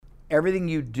everything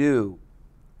you do,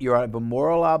 you have a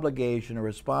moral obligation, a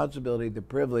responsibility, the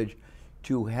privilege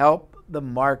to help the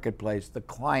marketplace, the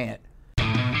client.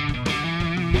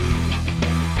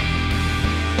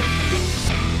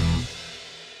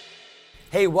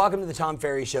 Hey, welcome to the Tom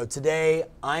Ferry Show. Today,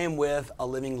 I am with a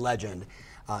living legend.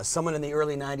 Someone in the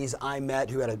early 90s I met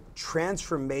who had a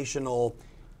transformational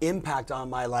impact on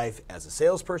my life as a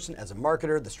salesperson, as a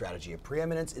marketer, the strategy of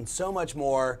preeminence, and so much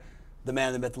more. The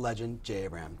man, the myth, the legend, Jay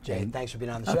Abraham. Jay, thanks for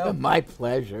being on the show. My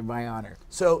pleasure, my honor.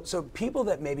 So people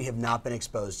that maybe have not been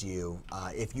exposed to you,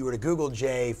 if you were to Google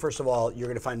Jay, first of all, you're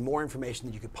going to find more information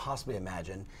than you could possibly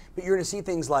imagine. But you're going to see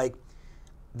things like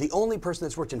the only person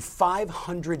that's worked in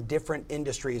 500 different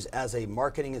industries as a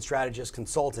marketing and strategist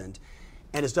consultant,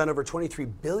 and has done over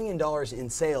 $23 billion in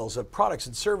sales of products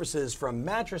and services, from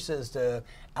mattresses to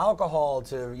alcohol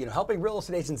to helping real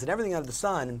estate agents and everything under the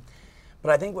sun. But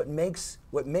I think what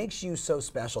makes you so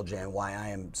special, Jay, and why I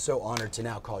am so honored to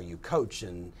now call you coach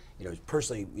and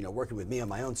personally working with me on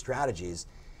my own strategies,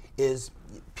 is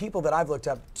people that I've looked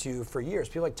up to for years.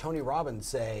 People like Tony Robbins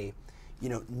say,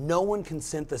 no one can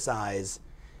synthesize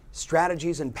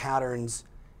strategies and patterns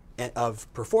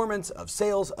of performance, of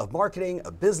sales, of marketing,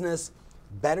 of business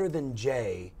better than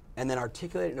Jay, and then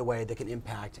articulate it in a way that can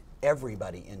impact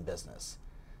everybody in business.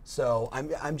 So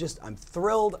I'm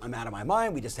thrilled. I'm out of my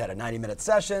mind. We just had a 90-minute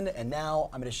session, and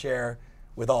now I'm going to share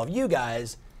with all of you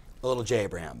guys a little Jay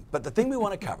Abraham. But the thing we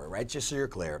want to cover, right, just so you're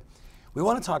clear, we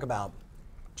want to talk about,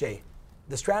 Jay,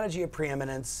 the strategy of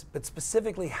preeminence, but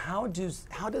specifically how does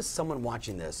someone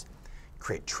watching this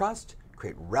create trust,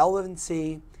 create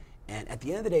relevancy, and at the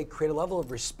end of the day, create a level of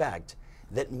respect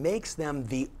that makes them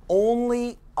the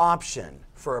only option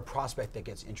for a prospect that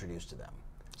gets introduced to them.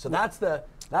 So that's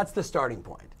the starting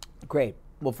point. Great.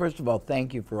 Well, first of all,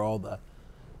 thank you for all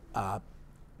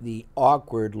the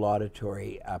awkward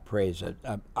laudatory praise.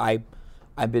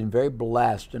 I've been very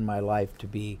blessed in my life to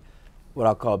be what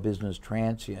I'll call business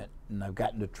transient, and I've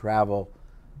gotten to travel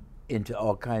into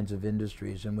all kinds of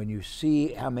industries. And when you see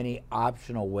how many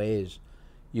optional ways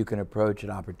you can approach an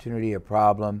opportunity, a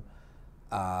problem,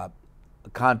 a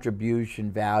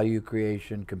contribution, value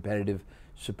creation, competitive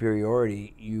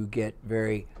superiority, you get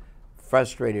very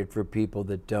frustrated for people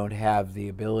that don't have the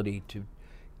ability to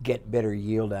get better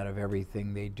yield out of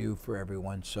everything they do for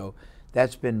everyone. So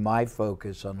that's been my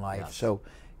focus on life. Yes. So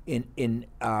in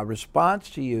response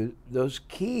to you, those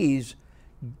keys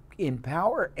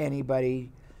empower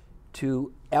anybody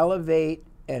to elevate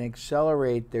and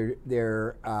accelerate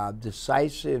their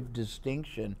decisive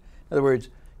distinction. In other words,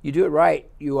 you do it right,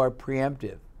 you are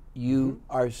preemptive. You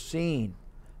are seen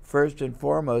first and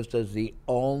foremost as the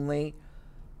only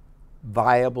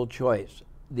viable choice,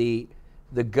 the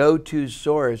go-to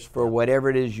source for whatever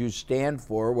it is you stand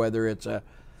for, whether it's a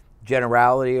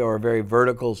generality or a very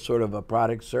vertical sort of a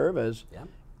product service. Yeah.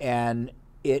 And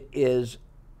it is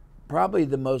probably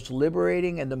the most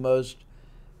liberating and the most,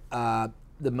 I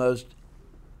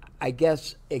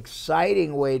guess,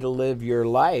 exciting way to live your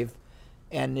life.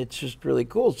 And it's just really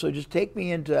cool. So just take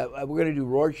me into, we're going to do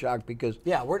Rorschach because...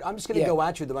 Yeah, I'm just going to go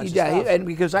at you with a bunch of stuff. And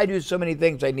because I do so many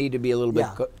things, I need to be a little bit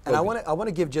focused. And I want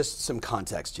to give just some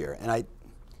context here. And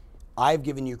I've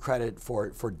given you credit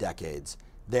for decades.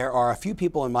 There are a few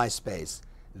people in my space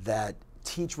that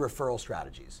teach referral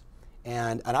strategies.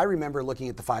 And I remember looking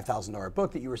at the $5,000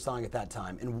 book that you were selling at that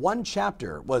time. And one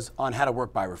chapter was on how to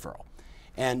work by referral.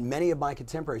 And many of my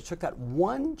contemporaries took that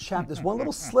one chapter, this one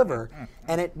little sliver,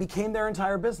 and it became their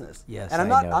entire business. Yes, and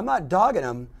I'm not dogging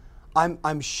them.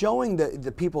 I'm showing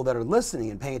the people that are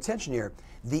listening and paying attention here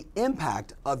the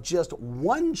impact of just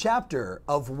one chapter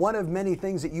of one of many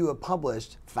things that you have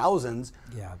published, thousands,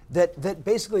 that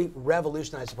basically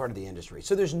revolutionized a part of the industry.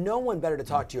 So there's no one better to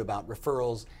talk to you about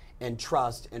referrals and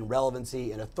trust and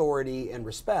relevancy and authority and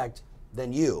respect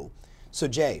than you. So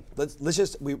Jay, let's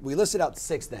just, we listed out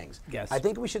 6 things. Yes. I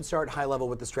think we should start high level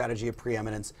with the strategy of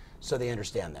preeminence so they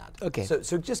understand that. Okay.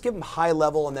 So just give them high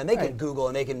level, and then they can Google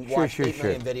and they can watch 8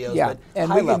 million videos. Yeah, but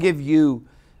and we can give you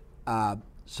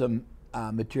some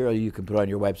material you can put on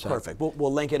your website. Perfect.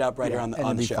 We'll link it up right here on the show.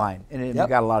 And it'll be fine. And we've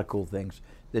got a lot of cool things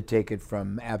that take it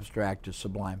from abstract to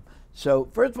sublime. So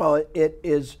first of all, it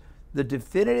is the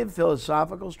definitive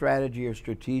philosophical strategy or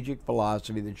strategic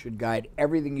philosophy that should guide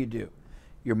everything you do.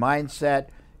 Your mindset,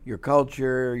 your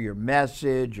culture, your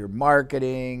message, your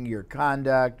marketing, your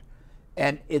conduct.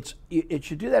 And it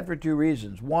should do that for 2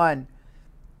 reasons. One,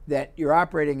 that you're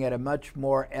operating at a much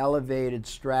more elevated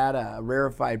strata, a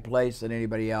rarefied place than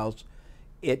anybody else.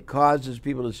 It causes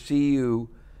people to see you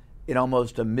in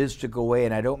almost a mystical way,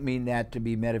 and I don't mean that to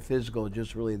be metaphysical,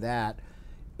 just really that.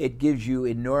 It gives you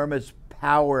enormous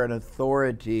power and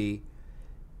authority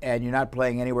and you're not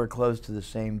playing anywhere close to the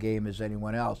same game as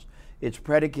anyone else. It's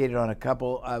predicated on a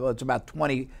couple, well, it's about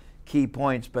 20 key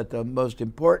points, but the most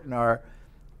important are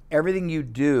everything you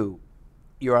do,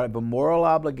 you have a moral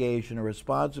obligation, a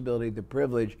responsibility, the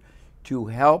privilege to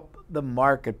help the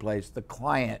marketplace, the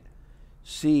client,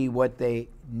 see what they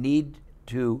need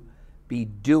to be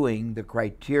doing, the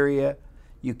criteria.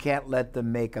 You can't let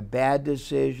them make a bad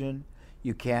decision.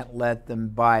 You can't let them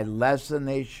buy less than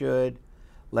they should,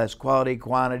 less quality,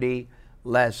 quantity,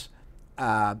 less,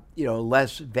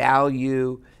 less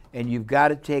value. And you've got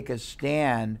to take a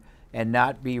stand and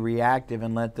not be reactive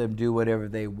and let them do whatever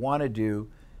they want to do,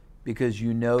 because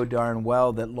you know darn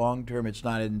well that long term it's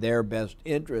not in their best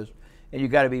interest. And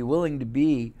you've got to be willing to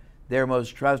be their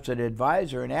most trusted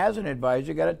advisor. And as an advisor,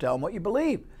 you got to tell them what you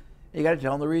believe. You got to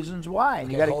tell them the reasons why.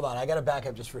 And Okay, hold on. I got to back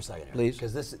up just for a second here. Please.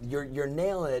 Because this, you're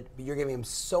nailing it, but you're giving them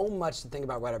so much to think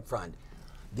about right up front.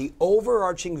 The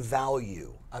overarching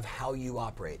value of how you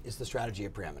operate is the strategy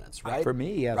of preeminence, right? For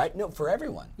me, yes. Right? No, for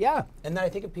everyone. Yeah. And then I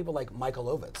think of people like Michael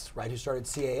Ovitz, right, who started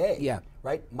CAA. Yeah.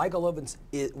 Right? Michael Ovitz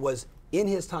was, in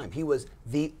his time, he was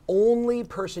the only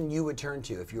person you would turn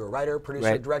to if you were a writer,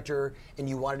 producer, Right. director, and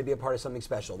you wanted to be a part of something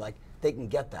special. Like, they can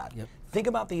get that. Yep. Think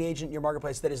about the agent in your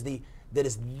marketplace that is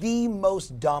the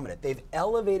most dominant. They've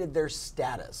elevated their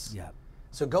status. Yeah.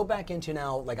 So go back into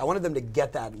now, like I wanted them to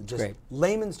get that in just Great.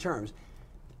 layman's terms.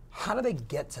 How do they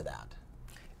get to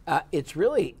that? It's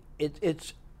really,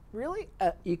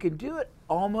 you can do it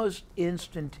almost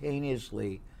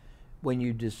instantaneously when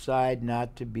you decide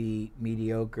not to be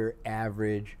mediocre,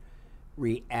 average,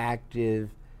 reactive,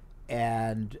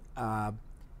 and I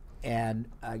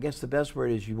guess the best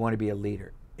word is you want to be a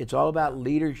leader. It's all about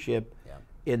leadership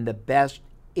in the best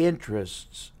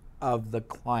interests of the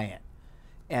client.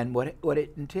 And what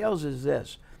it entails is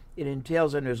this. It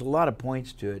entails, and there's a lot of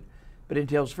points to it, but it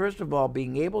entails, first of all,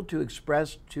 being able to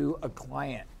express to a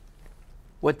client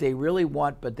what they really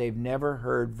want, but they've never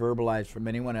heard verbalized from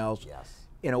anyone else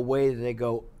in a way that they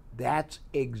go, that's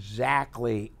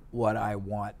exactly what I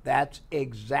want. That's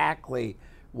exactly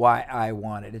why I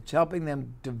want it. It's helping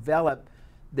them develop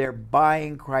their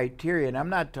buying criteria. And I'm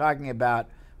not talking about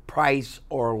price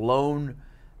or loan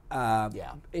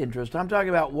interest. I'm talking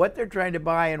about what they're trying to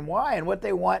buy and why, and what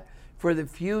they want for the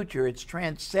future. It's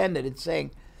transcendent. It's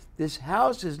saying, this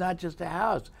house is not just a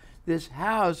house. This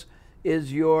house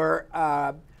is your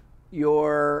what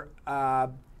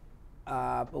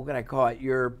can I call it?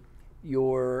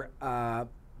 Your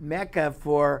mecca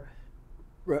for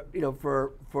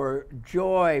for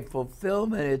joy,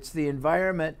 fulfillment. It's the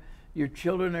environment your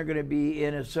children are going to be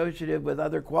in, associative with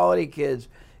other quality kids.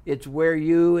 It's where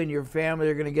you and your family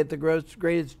are going to get the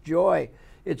greatest joy.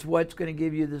 It's what's going to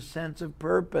give you the sense of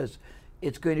purpose.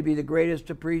 It's going to be the greatest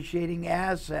appreciating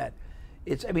asset.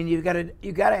 You've got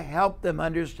to help them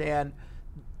understand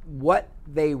what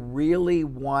they really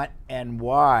want and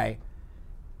why.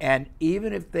 And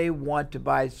even if they want to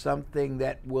buy something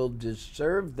that will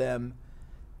disserve them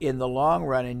in the long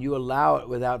run, and you allow it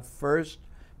without first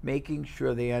making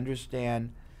sure they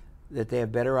understand that they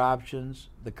have better options,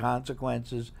 the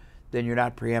consequences, then you're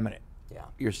not preeminent. Yeah.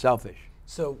 You're selfish.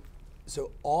 So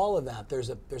all of that, there's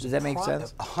Does that make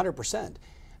sense? 100%.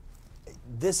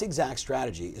 This exact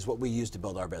strategy is what we use to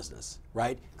build our business,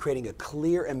 right? Creating a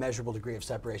clear and measurable degree of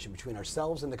separation between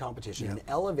ourselves and the competition, and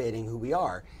elevating who we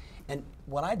are. And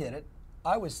when I did it,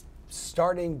 I was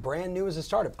starting brand new as a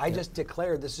startup. I just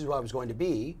declared this is who I was going to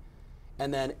be,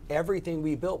 and then everything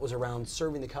we built was around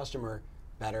serving the customer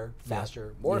better,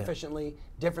 faster, more efficiently,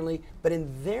 differently, but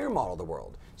in their model of the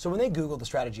world. So when they Google the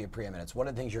strategy of preeminence, one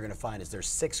of the things you're going to find is there's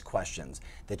 6 questions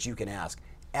that you can ask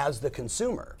as the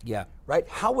consumer. Yeah. Right?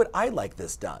 How would I like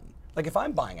this done? Like if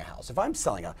I'm buying a house, if I'm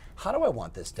selling a, how do I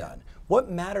want this done?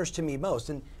 What matters to me most?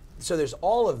 And so there's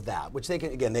all of that, which they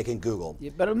can Google.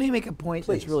 Yeah, but let me make a point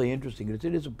Please. that's really interesting, because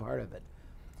it is a part of it.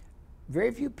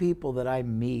 Very few people that I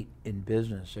meet in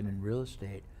business and in real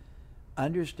estate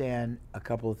understand a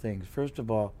couple of things. First of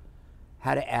all,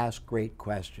 how to ask great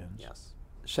questions. Yes.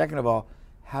 Second of all,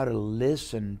 how to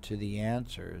listen to the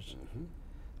answers.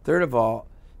 Third of all,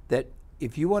 that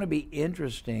if you want to be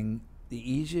interesting,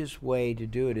 the easiest way to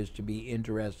do it is to be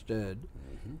interested.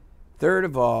 Third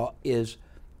of all is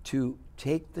to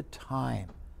take the time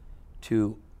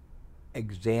to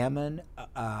examine,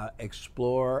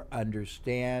 explore,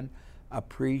 understand,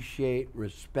 appreciate,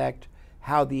 respect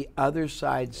how the other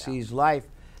side sees life,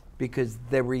 because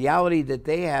the reality that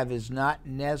they have is not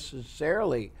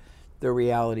necessarily the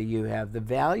reality you have, the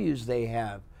values they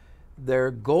have, their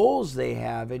goals they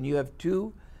have, and you have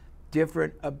 2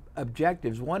 different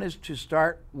objectives. One is to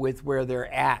start with where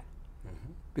they're at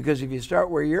Because if you start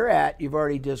where you're at, you've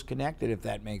already disconnected, if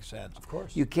that makes sense. Of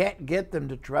course. You can't get them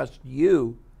to trust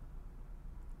you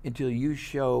until you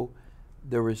show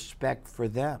the respect for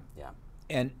them. Yeah.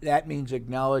 And that means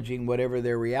acknowledging whatever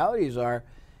their realities are.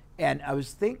 And I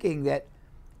was thinking that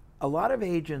a lot of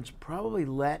agents probably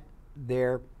let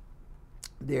their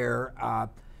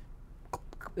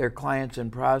clients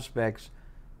and prospects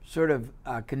sort of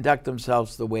conduct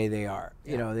themselves the way they are.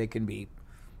 Yeah. You know, they can be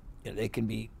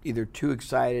either too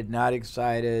excited, not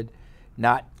excited,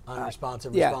 not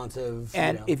Unresponsive, yeah. responsive.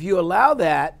 And you know. if you allow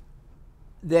that,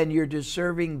 then you're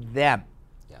disserving them.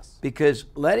 Yes. Because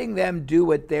letting them do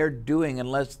what they're doing,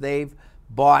 unless they've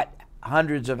bought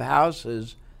hundreds of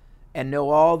houses and know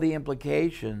all the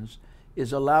implications,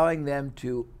 is allowing them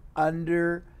to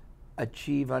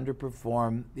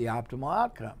underperform the optimal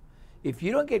outcome. If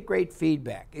you don't get great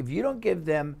feedback, if you don't give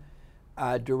them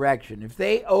direction, if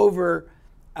they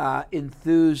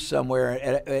enthuse somewhere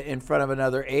in front of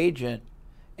another agent,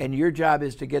 and your job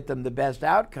is to get them the best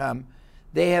outcome,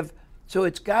 so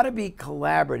it's got to be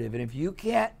collaborative. And if you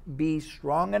can't be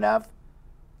strong enough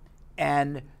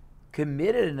and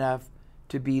committed enough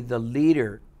to be the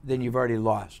leader, then you've already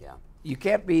lost. Yeah. You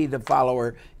can't be the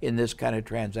follower in this kind of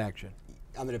transaction.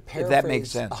 I'm going to paraphrase. If that makes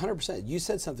sense. 100%. You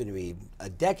said something to me a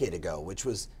decade ago, which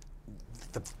was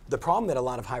the problem that a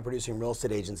lot of high-producing real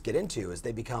estate agents get into is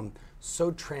they become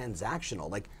so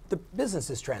transactional. Like, the business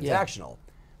is transactional,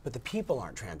 but the people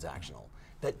aren't transactional.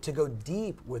 That to go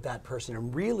deep with that person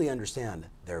and really understand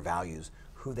their values,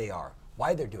 who they are,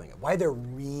 why they're doing it, why they're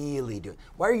really doing it,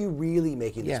 why are you really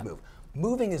making this move?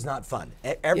 Moving is not fun.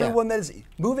 Everyone that is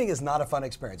moving is not a fun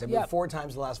experience. I've moved 4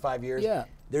 times in the last 5 years. Yeah.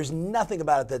 There's nothing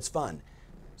about it that's fun.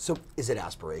 So is it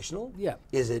aspirational? Yeah.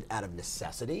 Is it out of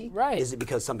necessity? Right. Is it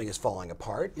because something is falling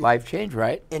apart? Life change,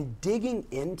 right? And digging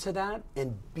into that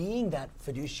and being that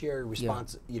fiduciary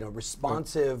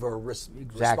responsive or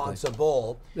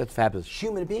responsible That's fabulous.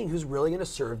 human being who's really going to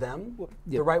serve them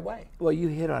the right way. Well, you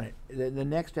hit on it. The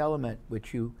next element,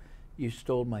 which you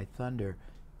stole my thunder,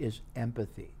 is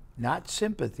empathy. Not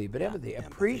sympathy, but empathy.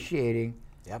 Appreciating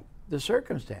the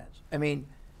circumstance. I mean,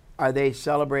 are they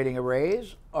celebrating a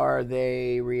raise? Are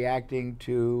they reacting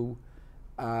to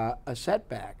a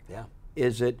setback? Yeah.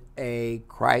 Is it a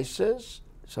crisis?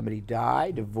 Somebody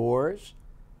died, divorce,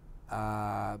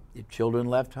 children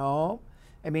left home?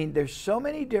 I mean, there's so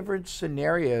many different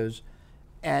scenarios,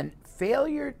 and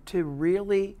failure to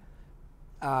really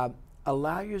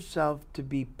allow yourself to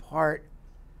be part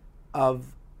of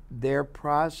their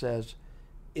process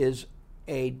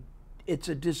it's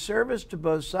a disservice to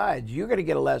both sides. You're going to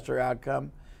get a lesser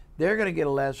outcome. They're going to get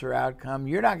a lesser outcome.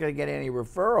 You're not going to get any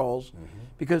referrals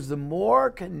because the more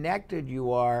connected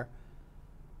you are,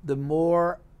 the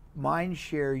more mind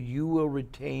share you will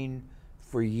retain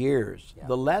for years.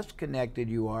 The less connected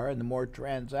you are and the more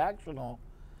transactional,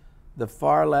 the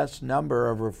far less number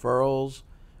of referrals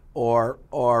or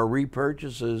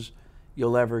repurchases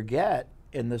you'll ever get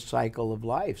in the cycle of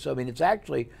life. So, I mean, it's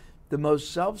actually the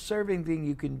most self-serving thing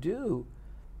you can do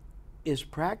is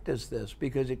practice this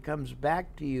because it comes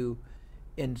back to you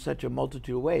in such a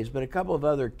multitude of ways. But a couple of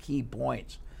other key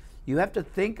points. You have to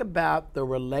think about the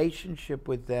relationship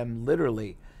with them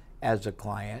literally as a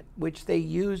client, which they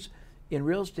use in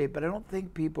real estate, but I don't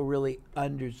think people really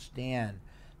understand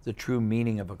the true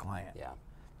meaning of a client. Yeah.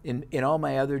 In all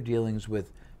my other dealings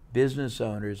with business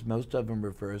owners, most of them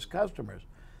refer as customers.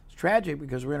 It's tragic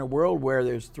because we're in a world where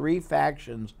there's 3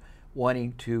 factions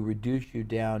wanting to reduce you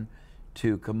down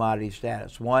to commodity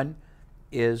status. One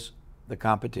is the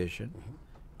competition,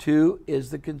 2 is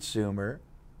the consumer,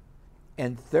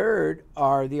 and 3rd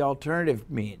are the alternative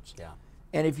means. Yeah.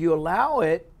 And if you allow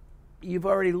it, you've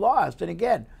already lost. And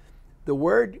again, the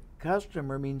word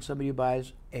customer means somebody who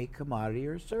buys a commodity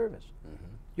or a service.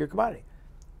 Your commodity.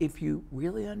 If you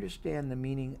really understand the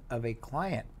meaning of a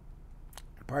client,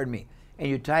 pardon me, and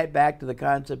you tie it back to the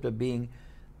concept of being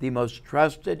the most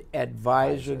trusted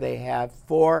advisor they have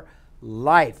for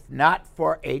life, not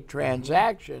for a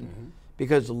transaction,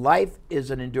 because life is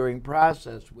an enduring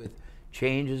process with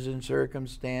changes in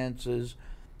circumstances,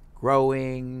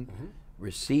 growing,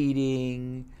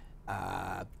 receding,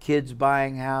 kids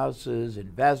buying houses,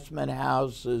 investment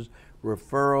houses,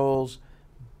 referrals.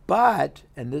 But,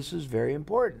 and this is very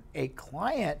important, a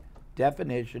client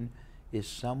definition is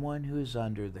someone who is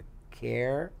under the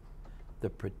care, the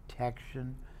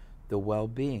protection, the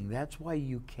well-being. That's why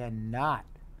you cannot,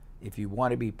 if you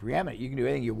want to be preeminent, you can do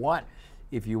anything you want.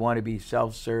 If you want to be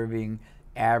self-serving,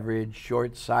 average,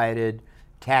 short-sighted,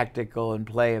 tactical, and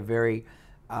play a very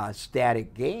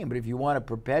static game. But if you want a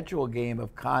perpetual game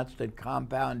of constant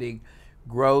compounding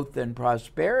growth and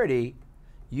prosperity,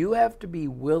 You have to be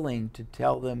willing to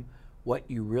tell them what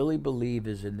you really believe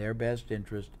is in their best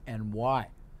interest and why.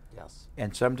 Yes.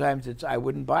 And sometimes it's, I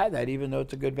wouldn't buy that even though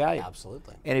it's a good value.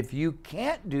 Absolutely. And if you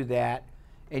can't do that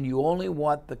and you only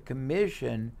want the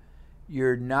commission,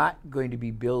 you're not going to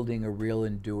be building a real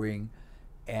enduring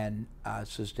and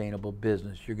sustainable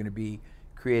business. You're going to be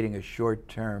creating a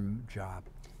short-term job.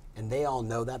 And they all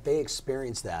know that. They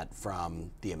experience that from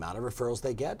the amount of referrals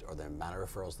they get or the amount of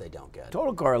referrals they don't get.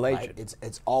 Total correlation. Right?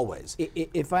 It's always.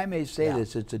 If I may say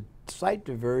this, it's a slight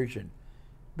diversion.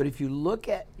 But if you look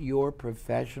at your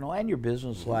professional and your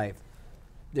business life,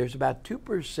 there's about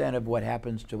 2% of what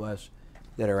happens to us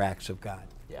that are acts of God.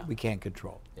 Yeah. We can't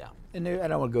control. Yeah. And I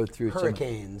don't want to go through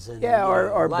Hurricanes and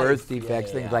or life. birth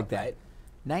defects, things like that.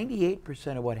 Right.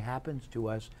 98% of what happens to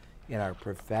us in our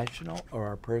professional or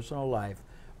our personal life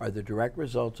are the direct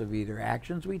results of either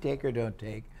actions we take or don't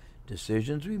take,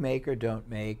 decisions we make or don't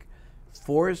make,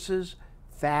 forces,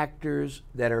 factors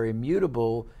that are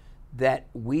immutable that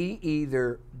we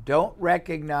either don't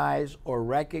recognize or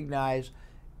recognize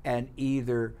and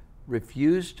either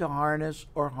refuse to harness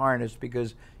or harness,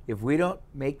 because if we don't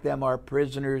make them our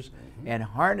prisoners and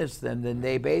harness them, then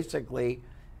they basically,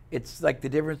 it's like the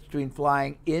difference between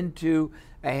flying into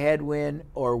a headwind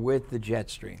or with the jet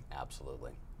stream.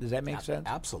 Absolutely. Does that make sense?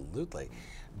 Absolutely.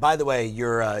 By the way,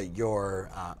 your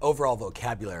overall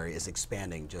vocabulary is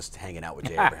expanding just hanging out with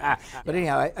Jay Abraham. But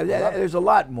anyhow, there's a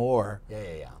lot more.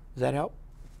 Yeah. Does that help?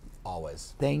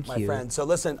 Always. Thank my you. friend. So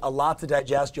listen, a lot to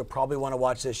digest. You'll probably want to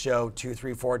watch this show 2,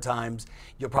 3, 4 times.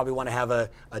 You'll probably want to have a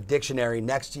dictionary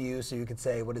next to you so you can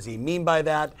say, what does he mean by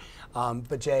that?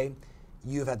 But Jay,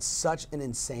 you've had such an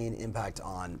insane impact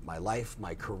on my life,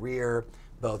 my career,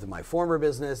 both in my former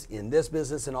business, in this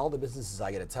business, and all the businesses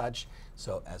I get to touch.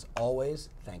 So as always,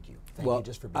 thank you. Thank you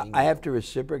just for being I have to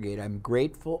reciprocate. I'm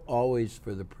grateful always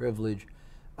for the privilege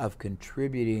of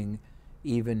contributing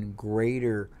even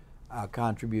greater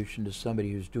contribution to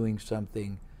somebody who's doing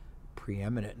something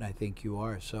preeminent, and I think you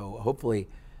are. So hopefully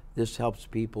this helps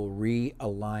people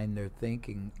realign their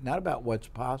thinking, not about what's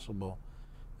possible,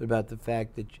 but about the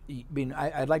fact that,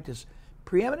 I'd like to,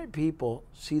 preeminent people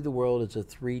see the world as a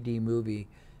 3D movie,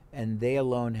 and they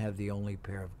alone have the only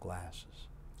pair of glasses.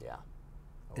 Yeah.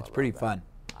 It's pretty fun.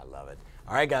 I love it.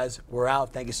 All right, guys, we're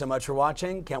out. Thank you so much for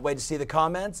watching. Can't wait to see the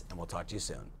comments, and we'll talk to you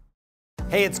soon.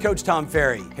 Hey, it's Coach Tom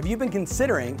Ferry. Have you been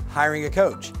considering hiring a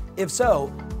coach? If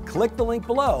so, click the link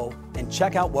below and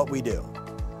check out what we do.